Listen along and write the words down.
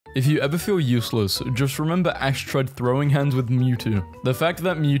If you ever feel useless, just remember Ash tried throwing hands with Mewtwo. The fact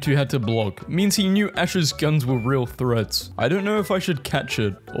that Mewtwo had to block means he knew Ash's guns were real threats. I don't know if I should catch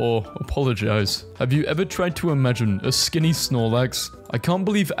it or apologize. Have you ever tried to imagine a skinny Snorlax? I can't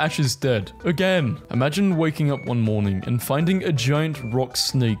believe Ash is dead. Again. Imagine waking up one morning and finding a giant rock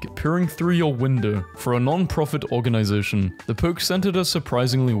snake peering through your window for a non-profit organization. The Poke Center does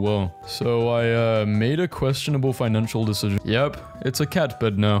surprisingly well. So I made a questionable financial decision. Yep, it's a cat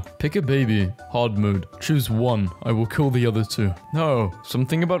bed now. Pick a baby. Hard mode. Choose one. I will kill the other two. No.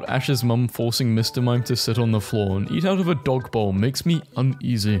 Something about Ash's mum forcing Mr. Mime to sit on the floor and eat out of a dog bowl makes me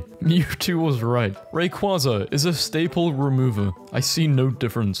uneasy. Mewtwo was right. Rayquaza is a staple remover. I see no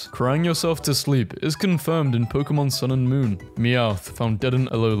difference. Crying yourself to sleep is confirmed in Pokemon Sun and Moon. Meowth found dead in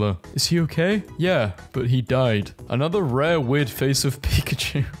Alola. Is he okay? Yeah, but he died. Another rare weird face of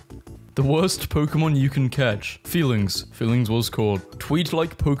Pikachu. The worst Pokemon you can catch. Feelings. Feelings was called. Tweet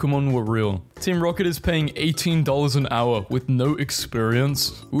like Pokemon were real. Team Rocket is paying $18 an hour with no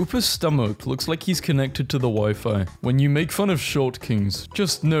experience. Wooper's stomach looks like he's connected to the Wi-Fi. When you make fun of short kings,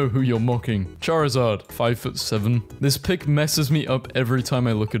 just know who you're mocking. Charizard, 5'7". This pic messes me up every time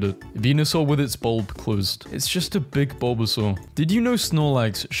I look at it. Venusaur with its bulb closed. It's just a big Bulbasaur. Did you know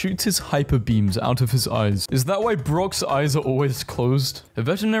Snorlax shoots his hyper beams out of his eyes? Is that why Brock's eyes are always closed? A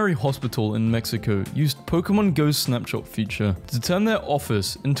veterinary hospital in Mexico used Pokemon Go's snapshot feature to turn their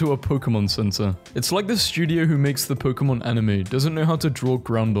office into a Pokemon Center. It's like the studio who makes the Pokemon anime doesn't know how to draw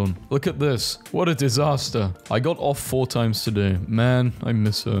Groundon. Look at this. What a disaster. I got off 4 times today. Man, I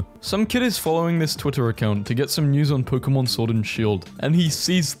miss her. Some kid is following this Twitter account to get some news on Pokemon Sword and Shield, and he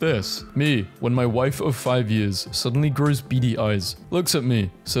sees this. Me, when my wife of 5 years suddenly grows beady eyes, looks at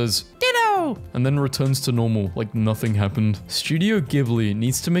me, says, "Ditto!" and then returns to normal like nothing happened. Studio Ghibli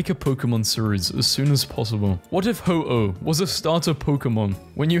needs to make a Pokemon series as soon as possible. What if Ho-Oh was a starter Pokemon?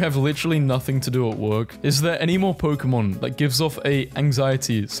 When you have literally nothing to do at work, is there any more Pokemon that gives off a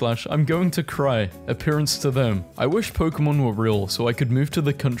anxiety / I'm going to cry appearance to them? I wish Pokemon were real so I could move to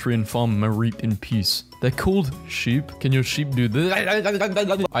the country and farm my reap in peace. They're called sheep. Can your sheep do this?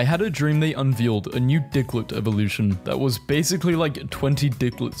 I had a dream they unveiled a new Diglett evolution that was basically like 20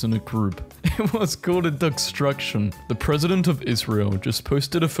 Digletts in a group. It was called a Duckstruction. The president of Israel just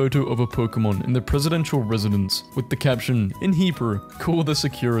posted a photo of a Pokemon in the presidential residence with the caption, in Hebrew, "Call the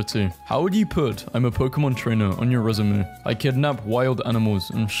security." How would you put "I'm a Pokemon trainer" on your resume? I kidnap wild animals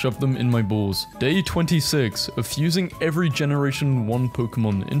and shove them in my balls. Day 26 of fusing every Generation 1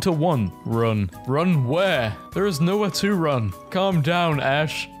 Pokemon into one. Run. Run where? There is nowhere to run. Calm down,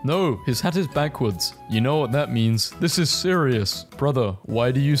 Ash. No, his hat is backwards. You know what that means. This is serious. Brother,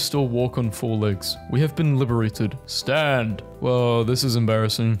 why do you still walk on 4 legs? We have been liberated. Stand. Well, this is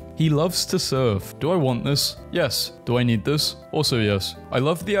embarrassing. He loves to surf. Do I want this? Yes. Do I need this? Also yes. I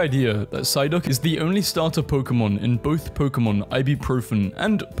love the idea that Psyduck is the only starter Pokemon in both Pokemon Ibuprofen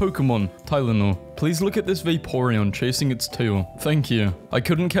and Pokemon Tylenol. Please look at this Vaporeon chasing its tail. Thank you. I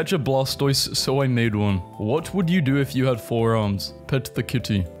couldn't catch a Blastoise, so I made one. What would you do if you had 4 arms? Pet the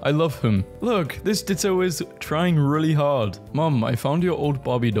kitty. I love him. Look, this Ditto is trying really hard. Mom, I found your old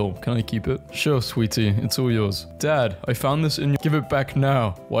Barbie doll. Can I keep it? Sure, sweetie. It's all yours. Dad, I found this in your... Give it back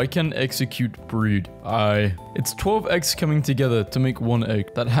now. Why can't execute breed? It's 12 eggs coming together to make 1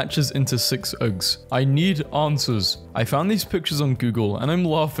 egg that hatches into 6 eggs. I need answers. I found these pictures on Google and I'm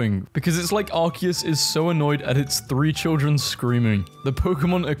laughing because it's like Arceus is so annoyed at its 3 children screaming. The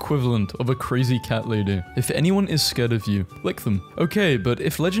Pokemon equivalent of a crazy cat lady. If anyone is scared of you, lick them. Okay, but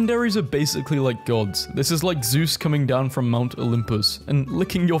if legendaries are basically like gods, this is like Zeus coming down from Mount Olympus and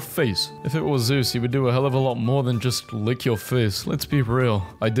licking your face. If it was Zeus, he would do a hell of a lot more than just lick your face. Let's be real.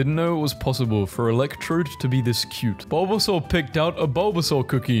 I didn't know it was possible for Electrode to be this cute. Bulbasaur picked out a Bulbasaur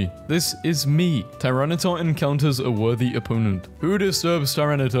cookie. This is me. Tyranitar encounters a worthy opponent. Who disturbs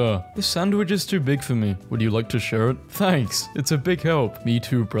Tyranitar? This sandwich is too big for me. Would you like to share it? Thanks. It's a big help. Me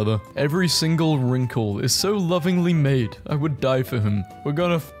too, brother. Every single wrinkle is so lovingly made. I would die for him. We're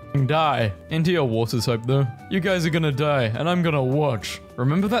gonna die. Into your water type though. You guys are gonna die and I'm gonna watch.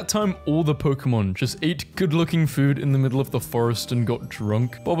 Remember that time all the Pokemon just ate good-looking food in the middle of the forest and got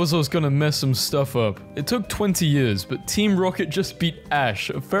drunk? Bulbasaur's gonna mess some stuff up. It took 20 years, but Team Rocket just beat Ash,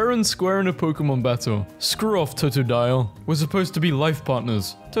 fair and square in a Pokemon battle. Screw off, Totodile. We're supposed to be life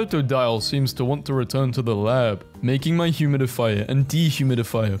partners. Totodile seems to want to return to the lab. Making my humidifier and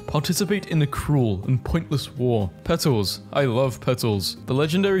dehumidifier participate in a cruel and pointless war. Petals. I love Petals. The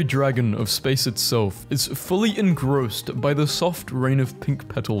legendary dragon of space itself is fully engrossed by the soft rain of pink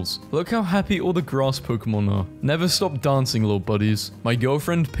petals. Look how happy all the grass Pokemon are. Never stop dancing, little buddies. My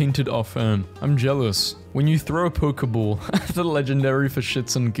girlfriend painted our fan. I'm jealous. When you throw a Pokeball at the legendary for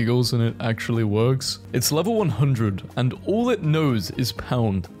shits and giggles and it actually works. It's level 100 and all it knows is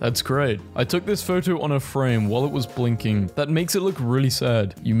pound. That's great. I took this photo on a frame while it was blinking. That makes it look really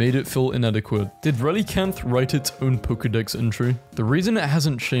sad. You made it feel inadequate. Did Relicanth write its own Pokedex entry? The reason it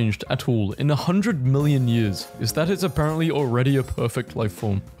hasn't changed at all in 100 million years is that it's apparently already a perfect life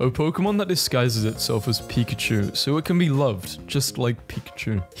form. A Pokemon that disguises itself as Pikachu so it can be loved, just like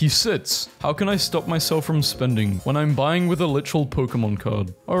Pikachu. He sits. How can I stop myself from spending when I'm buying with a literal Pokemon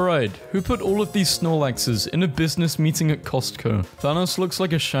card? Alright, who put all of these Snorlaxes in a business meeting at Costco? Thanos looks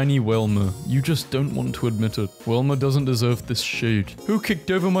like a shiny Whelmer. You just don't want to admit it. Whelmer doesn't deserve this shade. Who kicked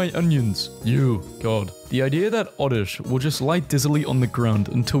over my onions? You, God. The idea that Oddish will just lie dizzily on the ground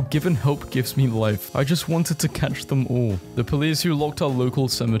until given help gives me life. I just wanted to catch them all. The police who locked our local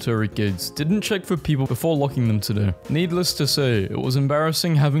cemetery gates didn't check for people before locking them today. Needless to say, it was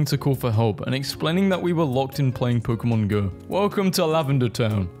embarrassing having to call for help and explaining that we were locked in playing Pokemon Go. Welcome to Lavender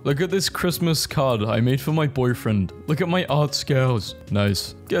Town. Look at this Christmas card I made for my boyfriend. Look at my art scales.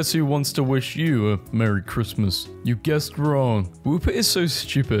 Nice. Guess who wants to wish you a Merry Christmas? You guessed wrong. Wooper is so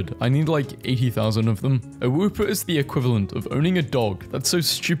stupid. I need like 80,000 of them. A Wooper is the equivalent of owning a dog that's so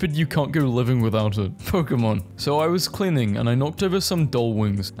stupid you can't go living without it. Pokemon. So I was cleaning and I knocked over some doll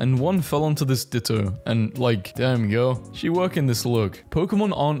wings and one fell onto this Ditto and like, damn girl, she working this look.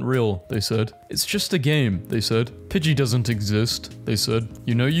 Pokemon aren't real, they said. It's just a game, they said. Pidgey doesn't exist, they said.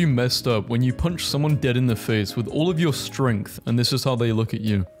 You know you messed up when you punch someone dead in the face with all of your strength and this is how they look at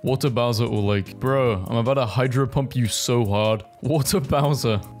you. Water Bowser or like, bro, I'm about to hydro pump you so hard. Water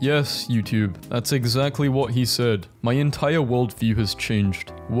Bowser. Yes, YouTube. That's exactly what he said. My entire worldview has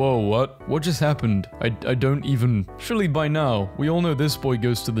changed. Whoa, what? What just happened? I don't even... Surely by now, we all know this boy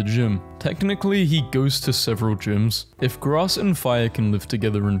goes to the gym. Technically, he goes to several gyms. If grass and fire can live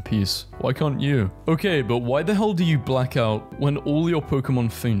together in peace, why can't you? Okay, but why the hell do you black out when all your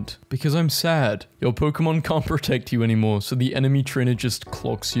Pokemon faint? Because I'm sad. Your Pokemon can't protect you anymore, so the enemy trainer just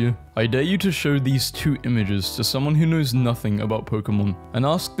clocks you. I dare you to show these two images to someone who knows nothing about Pokemon, and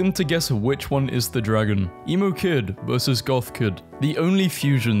ask them to guess which one is the dragon. Emo Kid versus Goth Kid. The only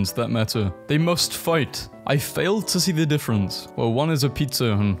fusions that matter. They must fight. I failed to see the difference. Well, one is a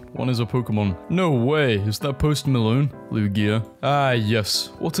pizza and one is a Pokemon. No way, is that Post Malone? Lugia. Ah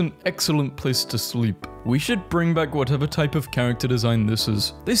yes, what an excellent place to sleep. We should bring back whatever type of character design this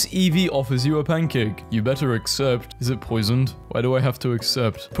is. This Eevee offers you a pancake. You better accept. Is it poisoned? Why do I have to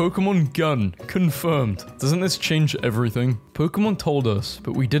accept? Pokemon Gun. Confirmed. Doesn't this change everything? Pokemon told us,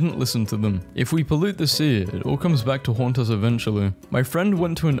 but we didn't listen to them. If we pollute the sea, it all comes back to haunt us eventually. My friend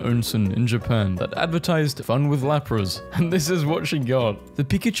went to an onsen in Japan that advertised fun with Lapras, and this is what she got. The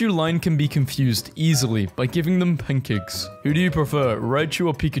Pikachu line can be confused easily by giving them pancakes. Who do you prefer, Raichu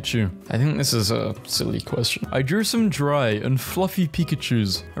or Pikachu? I think this is a silly question. I drew some dry and fluffy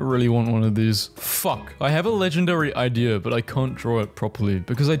Pikachus. I really want one of these. Fuck. I have a legendary idea, but I can't draw it properly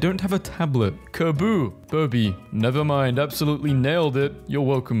because I don't have a tablet. Kerboo. Burby. Never mind. Absolutely nailed it. You're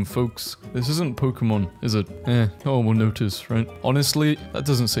welcome, folks. This isn't Pokemon, is it? No one will notice, right? Honestly, that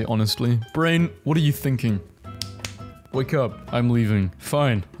doesn't say honestly. Brain, what are you thinking? Wake up. I'm leaving.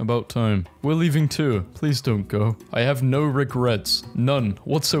 Fine. About time. We're leaving too. Please don't go. I have no regrets. None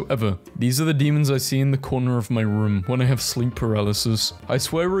whatsoever. These are the demons I see in the corner of my room when I have sleep paralysis. I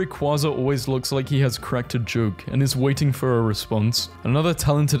swear Rayquaza always looks like he has cracked a joke and is waiting for a response. Another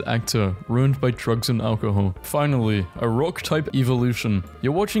talented actor ruined by drugs and alcohol. Finally, a rock-type evolution.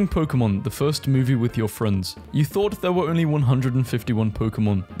 You're watching Pokemon, the first movie with your friends. You thought there were only 151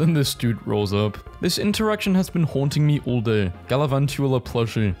 Pokemon. Then this dude rolls up. This interaction has been haunting me all day. Galvantula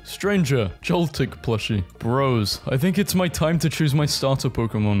plushie. Stranger. Joltik plushie. Bros, I think it's my time to choose my starter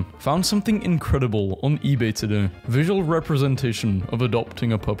Pokemon. Found something incredible on eBay today. Visual representation of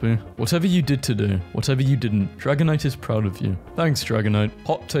adopting a puppy. Whatever you did today, whatever you didn't, Dragonite is proud of you. Thanks, Dragonite.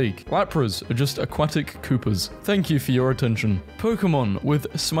 Hot take. Lapras are just aquatic Koopas. Thank you for your attention. Pokemon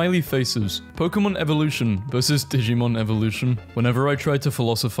with smiley faces. Pokemon evolution versus Digimon evolution. Whenever I try to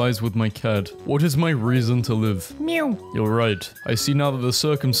philosophize with my cat, what is my reason to live? Meow. You're right. I see now that the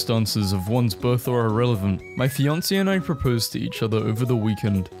circumstances of one's birth are irrelevant. My fiancé and I proposed to each other over the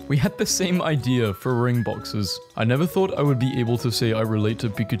weekend. We had the same idea for ring boxes. I never thought I would be able to say I relate to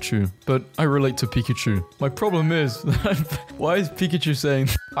Pikachu, but I relate to Pikachu. My problem is that why is Pikachu saying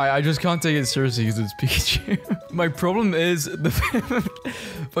I just can't take it seriously because it's Pikachu. My problem is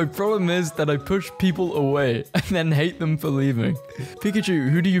that I push people away and then hate them for leaving. Pikachu,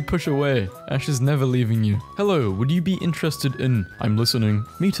 who do you push away? Ash is never leaving you. Hello, would you be interested in? I'm listening.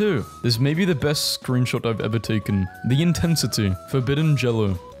 Me too. This may be the best screenshot I've ever taken. The intensity. Forbidden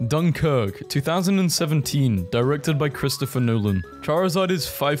Jello. Dunkirk, 2017, directed by Christopher Nolan. Charizard is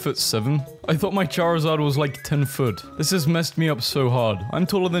 5'7". I thought my Charizard was like 10 foot. This has messed me up so hard. I'm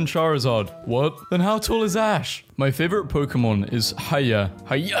taller than Charizard. What? Then how tall is Ash? My favorite Pokemon is Haya.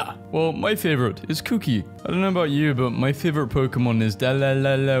 Well, my favorite is Kookie. I don't know about you, but my favorite Pokemon is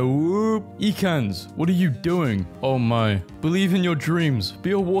Dalalala Whoop. Ekans, what are you doing? Oh my. Believe in your dreams.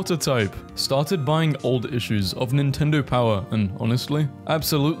 Be a water type. Started buying old issues of Nintendo Power, and honestly,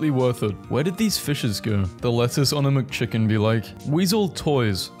 absolutely worth it. Where did these fishes go? The lettuce on a McChicken be like, Weasel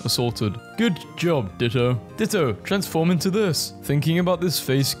toys, assorted. Good job, Ditto. Ditto, transform into this. Thinking about this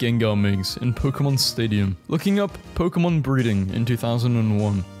face Gengar makes in Pokemon Stadium. Looking up Pokemon breeding in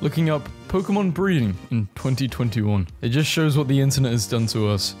 2001. Looking up Pokemon breeding in 2021. It just shows what the internet has done to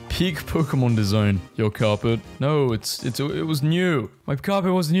us. Peak Pokemon design. Your carpet. No, it was new. My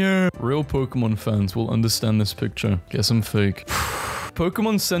carpet was new. Real Pokemon fans will understand this picture. Guess I'm fake.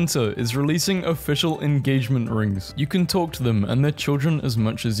 Pokemon Center is releasing official engagement rings. You can talk to them and their children as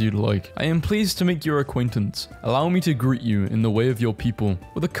much as you'd like. I am pleased to make your acquaintance. Allow me to greet you in the way of your people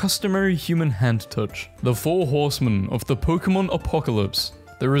with a customary human hand touch. The 4 horsemen of the Pokemon apocalypse.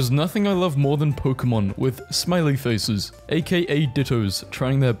 There is nothing I love more than Pokemon with smiley faces, aka Dittos,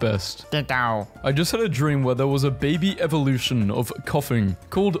 trying their best. Ditto. I just had a dream where there was a baby evolution of coughing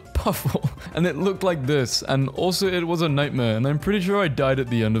called Puffle, and it looked like this, and also it was a nightmare, and I'm pretty sure I died at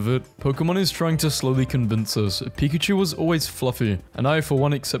the end of it. Pokemon is trying to slowly convince us Pikachu was always fluffy, and I for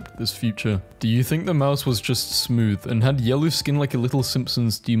one accept this future. Do you think the mouse was just smooth and had yellow skin like a little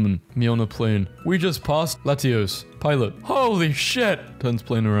Simpsons demon? Me on a plane. We just passed Latios. Pilot. Holy shit! Turns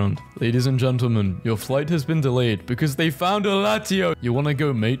plane around. Ladies and gentlemen, your flight has been delayed because they found a Latio. You wanna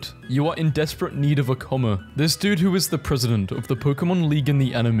go, mate? You are in desperate need of a comma. This dude who is the president of the Pokemon League in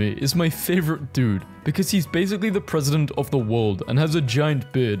the anime is my favorite dude because he's basically the president of the world and has a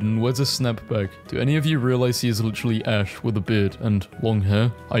giant beard and wears a snapback. Do any of you realize he is literally Ash with a beard and long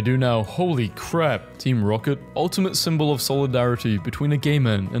hair? I do now. Holy crap. Team Rocket. Ultimate symbol of solidarity between a gay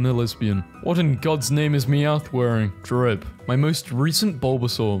man and a lesbian. What in God's name is Meowth wearing? Drip. My most recent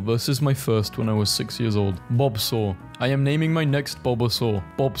Bulbasaur versus my first when I was 6 years old. Bobsaur. I am naming my next Bulbasaur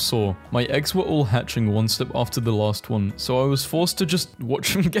Bobsaur. My eggs were all hatching one step after the last one, so I was forced to just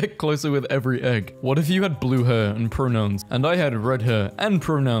watch them get closer with every egg. What if you had blue hair and pronouns, and I had red hair and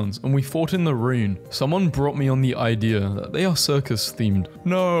pronouns, and we fought in the rain? Someone brought me on the idea that they are circus themed.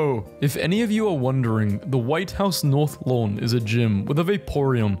 No! If any of you are wondering, the White House North Lawn is a gym with a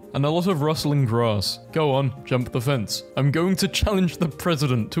Vaporeon and a lot of rustling grass. Go on, jump the fence. I'm going to challenge the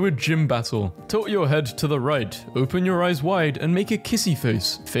president to a gym battle. Tilt your head to the right, open your eyes wide, and make a kissy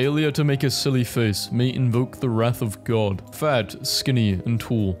face. Failure to make a silly face may invoke the wrath of God. Fat, skinny, and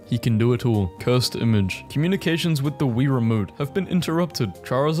tall. He can do it all. Cursed image. Communications with the Wii remote have been interrupted.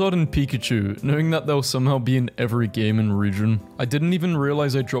 Charizard and Pikachu, knowing that they'll somehow be in every game and region. I didn't even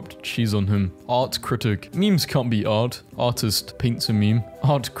realize I dropped cheese on him. Art critic. Memes can't be art. Artist paints a meme.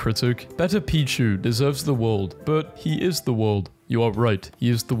 Art critic. Better Pichu deserves the world, but he is the world. You are right, he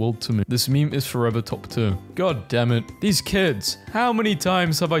is the world to me. This meme is forever top tier. God damn it. These kids, how many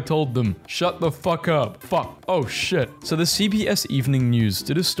times have I told them? Shut the fuck up. Fuck. Oh shit. So the CBS Evening News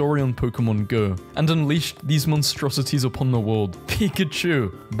did a story on Pokemon Go and unleashed these monstrosities upon the world. Pikachu,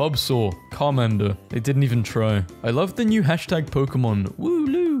 Bulbasaur, Charmander. They didn't even try. I love the new hashtag Pokemon.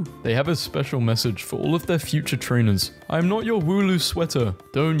 Wooloo. They have a special message for all of their future trainers. I'm not your Wooloo sweater.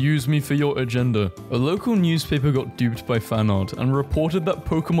 Don't use me for your agenda. A local newspaper got duped by fan art and reported that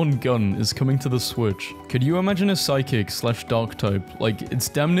Pokemon Gun is coming to the Switch. Could you imagine a Psychic / Dark type? Like, it's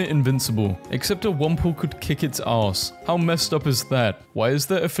damn near invincible, except a Wumple could kick its ass. How messed up is that? Why is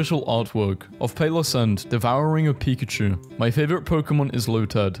there official artwork of Pelosand devouring a Pikachu? My favorite Pokemon is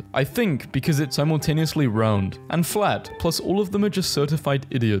Lotad. I think because it's simultaneously round and flat, plus all of them are just certified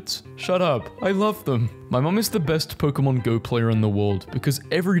idiots. Shut up, I love them. My mom is the best Pokemon Go player in the world because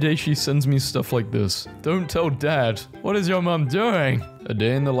every day she sends me stuff like this. Don't tell dad. What is your mom doing? A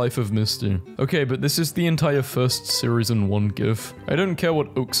day in the life of Misty. Okay, but this is the entire first series in one GIF. I don't care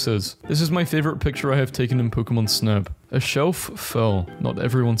what Oak says. This is my favorite picture I have taken in Pokemon Snap. A shelf fell. Not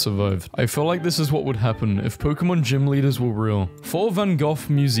everyone survived. I feel like this is what would happen if Pokemon gym leaders were real. 4 Van Gogh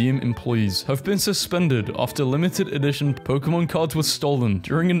Museum employees have been suspended after limited edition Pokemon cards were stolen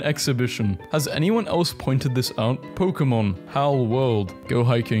during an exhibition. Has anyone else pointed this out? Pokemon, Howl World, go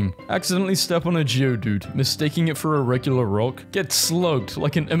hiking. Accidentally step on a Geodude, mistaking it for a regular rock. Get slow. thugged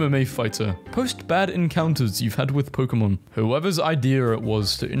like an MMA fighter. Post bad encounters you've had with Pokemon. Whoever's idea it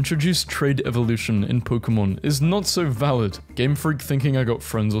was to introduce trade evolution in Pokemon is not so valid. Game Freak thinking I got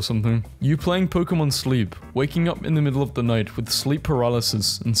friends or something. You playing Pokemon Sleep, waking up in the middle of the night with sleep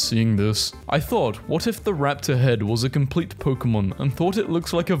paralysis and seeing this. I thought, what if the raptor head was a complete Pokemon and thought it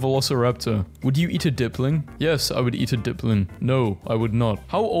looks like a velociraptor? Would you eat a Dipling? Yes, I would eat a Dipling. No, I would not.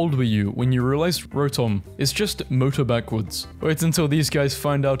 How old were you when you realized Rotom is just motor backwards? Wait until these guys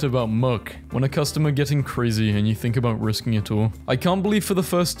find out about Muck. When a customer getting crazy and you think about risking it all. I can't believe for the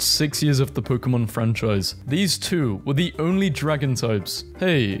first 6 years of the Pokemon franchise, these two were the only dragon types.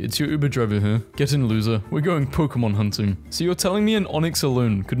 Hey, it's your Uber driver here. Get in, loser. We're going Pokemon hunting. So you're telling me an Onix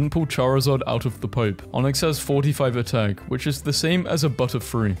alone couldn't pull Charizard out of the pipe? Onix has 45 attack, which is the same as a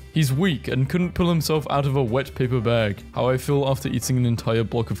Butterfree. He's weak and couldn't pull himself out of a wet paper bag. How I feel after eating an entire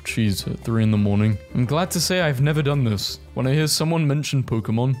block of cheese at 3 in the morning. I'm glad to say I've never done this. When I hear someone mention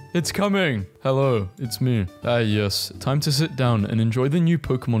Pokemon, it's coming! Hello, it's me. Ah yes, time to sit down and enjoy the new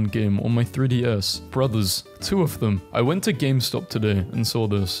Pokemon game on my 3DS. Brothers, 2 of them. I went to GameStop today and saw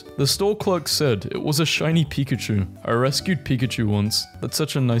this. The store clerk said it was a shiny Pikachu. I rescued Pikachu once. That's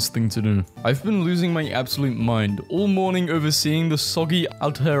such a nice thing to do. I've been losing my absolute mind all morning overseeing the soggy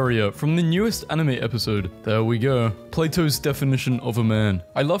Altaria from the newest anime episode. There we go. Plato's definition of a man.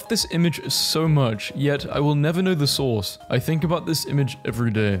 I love this image so much, yet I will never know the source. I think about this image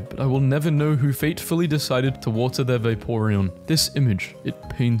every day, but I will never know who fatefully decided to water their Vaporeon. This image, it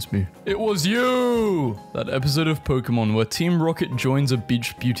pains me. It was you! That episode of Pokemon where Team Rocket joins a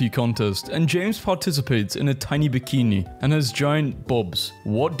beach beauty contest and James participates in a tiny bikini and has giant bobs.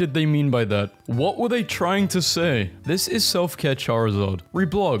 What did they mean by that? What were they trying to say? This is Self-Care Charizard.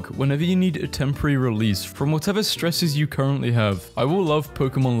 Reblog whenever you need a temporary release from whatever stresses you currently have. I will love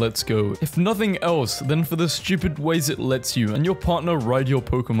Pokemon Let's Go, if nothing else than for the stupid ways it lets you and your partner ride your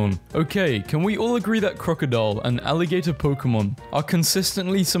Pokemon. Okay, can we all agree that Crocodile and Alligator Pokemon are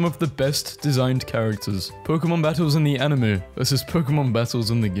consistently some of the best designed characters? Pokemon battles in the anime versus Pokemon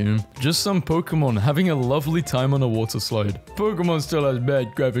battles in the game. Just some Pokemon having a lovely time on a water slide. Pokemon still has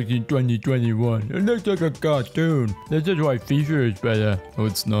bad graphics in 2021. It looks like a cartoon. This is why FIFA is better. No,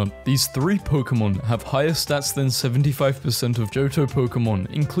 it's not. These 3 Pokemon have higher stats than 75% of Johto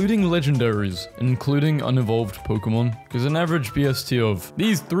Pokemon, including legendaries, including unevolved Pokemon. Because an average BST of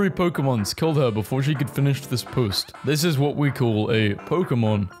these 3 Pokemons killed her before she could finish this post. This is what we call a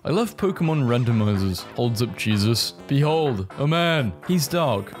Pokemon. I love Pokemon randomizers. Holds up Jesus. Behold, a man. He's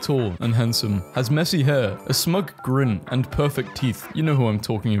dark, tall, and handsome. Has messy hair, a smug grin, and perfect teeth. You know who I'm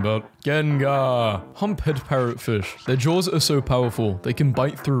talking about. Gengar. Humphead parrotfish. Their jaws are so powerful, they can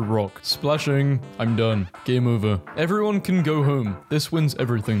bite through rock. Splashing. I'm done. Game over. Everyone can go home. This wins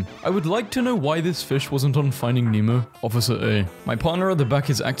everything. I would like to know why this fish wasn't on Finding Nemo. Officer A. My partner at the back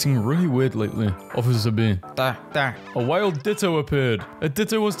is acting really weird lately. Officer B. A wild Ditto appeared. A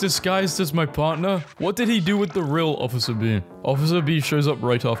Ditto was disguised as my partner? What did he do with the real Officer B? Officer B shows up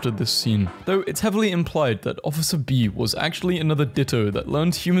right after this scene. Though it's heavily implied that Officer B was actually another Ditto that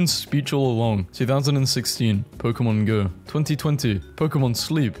learned human speech all along. 2016. Pokemon Go. 2020. Pokemon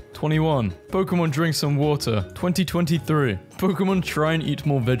Sleep. 21. Pokemon Drink Some Water. 2023. Pokemon Try and Eat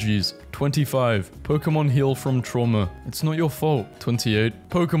More Veggies. 25. Pokemon Heal from Trauma. It's not your fault. 28.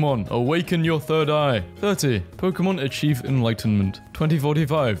 Pokemon Awaken Your Third Eye. 30. Pokemon Achieve Enlightenment.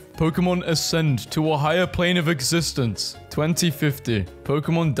 2045. Pokemon Ascend to a Higher Plane of Existence. 2050.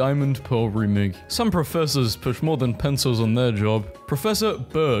 Pokemon Diamond Pearl Remake. Some professors push more than pencils on their job. Professor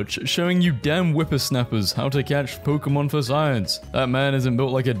Birch showing you damn whippersnappers how to catch Pokemon for science. That man isn't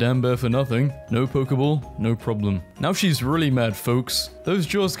built like a damn bear for nothing. No Pokeball, no problem. Now she's really mad, folks. Those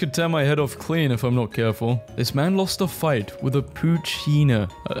jaws could tear my head off clean if I'm not careful. This man lost a fight with a Poochyena.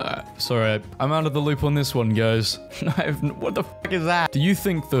 Sorry, I'm out of the loop on this one, guys. What the fuck is that? Do you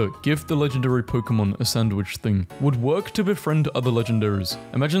think the give the legendary Pokemon a sandwich thing would work to befriend other legendaries?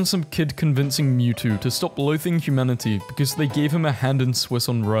 Imagine some kid convincing Mewtwo to stop loathing humanity because they gave him a hand in Swiss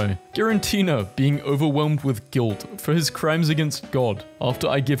on rye. Garantina being overwhelmed with guilt for his crimes against God after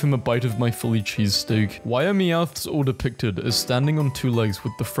I give him a bite of my Philly cheesesteak. Why are Meowths all depicted as standing on 2 legs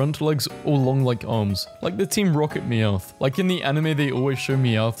with the front legs all long like arms? Like the Team Rocket Meowth. Like in the anime they always show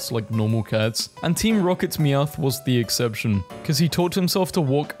Meowths like normal cats. And Team Rocket's Meowth was the exception, because he taught himself to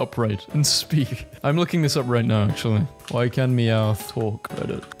walk upright and speak. I'm looking this up right now actually. Why can Meowth talk?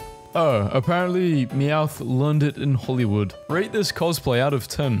 Reddit. Oh, apparently Meowth learned it in Hollywood. Rate this cosplay out of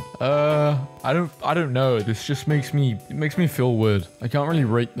 10. I don't know. This just makes me feel weird. I can't really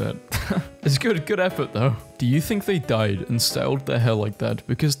rate that. It's good effort though. Do you think they died and styled their hair like that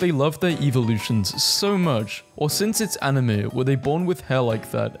because they love their evolutions so much? Or since it's anime, were they born with hair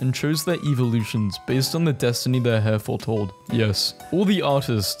like that and chose their evolutions based on the destiny their hair foretold? Yes. All the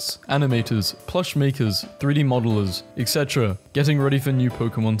artists, animators, plush makers, 3D modelers, etc. getting ready for new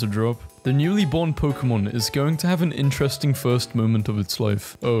Pokemon to drop. The newly born Pokemon is going to have an interesting first moment of its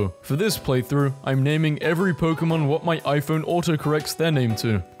life. Oh, for this playthrough, I'm naming every Pokemon what my iPhone autocorrects their name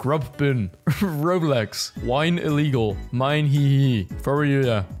to. Grub Bin, Roblox, Wine Illegal, Mine Hee Hee,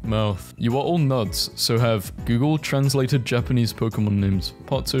 Furrier, Mouth. You are all nuts, so have Google translated Japanese Pokemon names.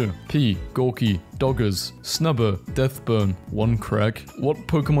 Part 2. P, Gorky, Doggers, Snubber, Deathburn, One Crack. What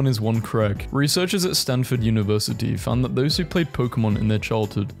Pokemon is One Crack? Researchers at Stanford University found that those who played Pokemon in their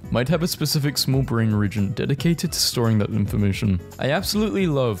childhood might have a specific small brain region dedicated to storing that information. I absolutely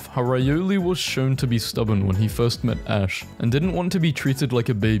love how Riolu was shown to be stubborn when he first met Ash, and didn't want to be treated like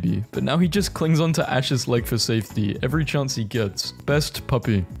a baby, but now he just clings onto Ash's leg for safety every chance he gets. Best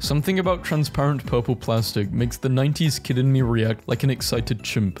puppy. Something about transparent purple plastic makes the 90s kid in me react like an excited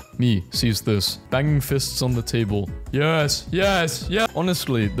chimp. Me sees this, banging fists on the table. Yes, yes, yeah.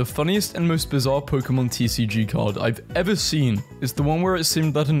 Honestly, the funniest and most bizarre Pokemon TCG card I've ever seen is the one where it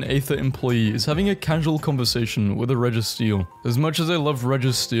seemed that an Aether employee is having a casual conversation with a Registeel. As much as I love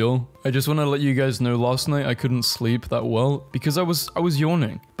Registeel, I just want to let you guys know last night I couldn't sleep that well because I was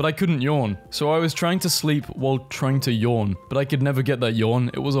yawning, but I couldn't yawn. So I was trying to sleep while trying to yawn, but I could never get that yawn.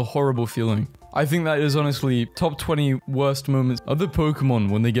 It was a horrible feeling. I think that is honestly top 20 worst moments of the Pokemon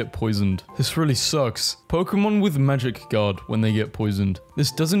when they get poisoned. This really sucks. Pokemon with Magic Guard when they get poisoned.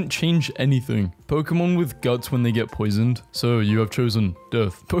 This doesn't change anything. Pokemon with Guts when they get poisoned. So you have chosen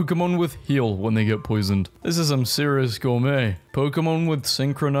Death. Pokemon with Heal when they get poisoned. This is some serious gourmet. Pokemon with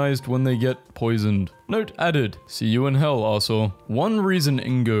Synchronized when they get poisoned. Note added. See you in hell, arsehole. One reason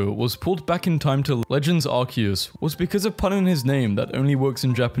Ingo was pulled back in time to Legends Arceus was because a pun in his name that only works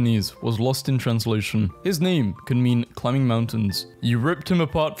in Japanese was lost in translation. His name can mean climbing mountains. You ripped him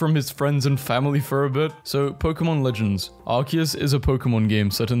apart from his friends and family for a bit. So Pokemon Legends. Arceus is a Pokemon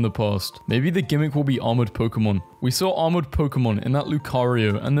game set in the past. Maybe the gimmick will be armored Pokemon. We saw armored Pokemon in that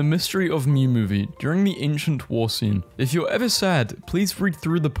Lucario and the Mystery of Mew movie during the Ancient War scene. If you're ever sad, please read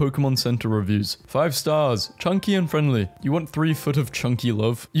through the Pokemon Center reviews. 5 stars, chunky and friendly. You want 3 foot of chunky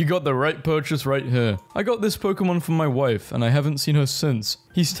love? You got the right purchase right here. I got this Pokemon from my wife and I haven't seen her since.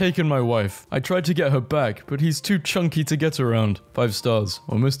 He's taken my wife. I tried to get her back, but he's too chunky to get around. 5 stars.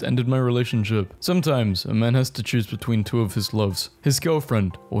 Almost ended my relationship. Sometimes, a man has to choose between 2 of his loves. His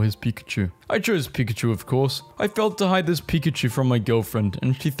girlfriend, or his Pikachu. I chose Pikachu, of course. I failed to hide this Pikachu from my girlfriend,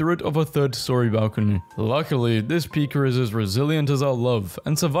 and she threw it off a 3rd-story balcony. Luckily, this Pika is as resilient as our love,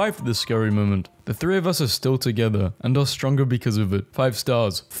 and survived this scary moment. The 3 of us are still together, and are stronger because of it. 5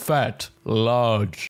 stars. Fat. Large.